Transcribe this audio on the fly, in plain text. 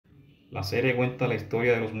La serie cuenta la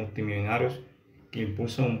historia de los multimillonarios que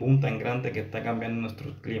impulsan un boom tan grande que está cambiando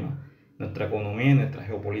nuestro clima, nuestra economía y nuestra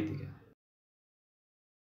geopolítica.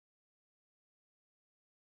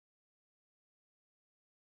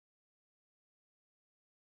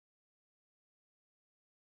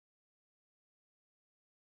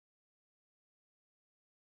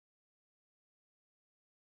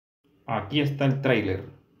 Aquí está el tráiler.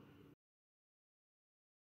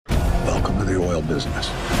 Welcome to the oil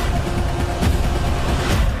business.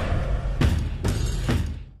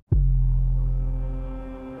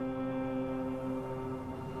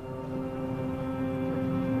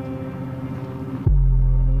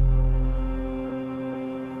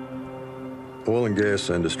 Oil and gas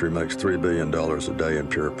industry makes $3 billion a day in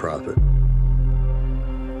pure profit.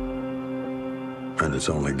 And it's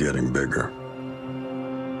only getting bigger.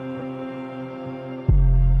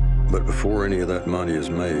 But before any of that money is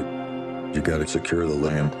made, you gotta secure the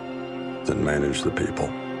land, then manage the people.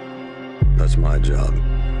 That's my job.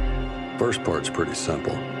 First part's pretty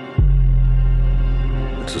simple.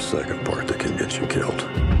 It's the second part that can get you killed.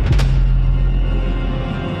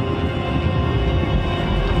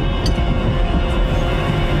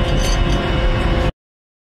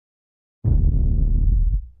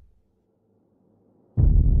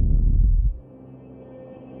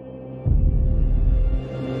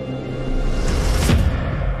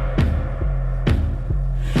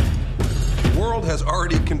 Has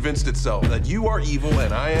already convinced itself that you are evil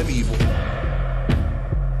and I am evil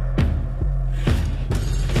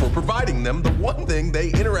for providing them the one thing they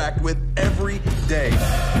interact with every day.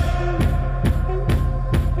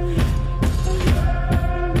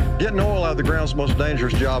 Getting oil out of the ground is the most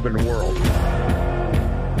dangerous job in the world.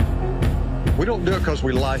 We don't do it because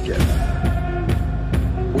we like it.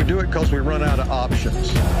 We do it because we run out of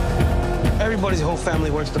options. Everybody's whole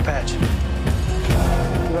family works the patch.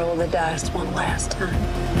 Roll the dice one last time.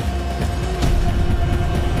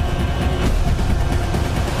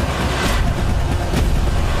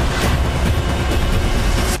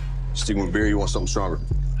 Sticking with beer, you want something stronger?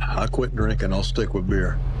 I quit drinking, I'll stick with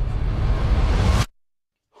beer.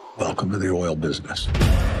 Welcome to the oil business.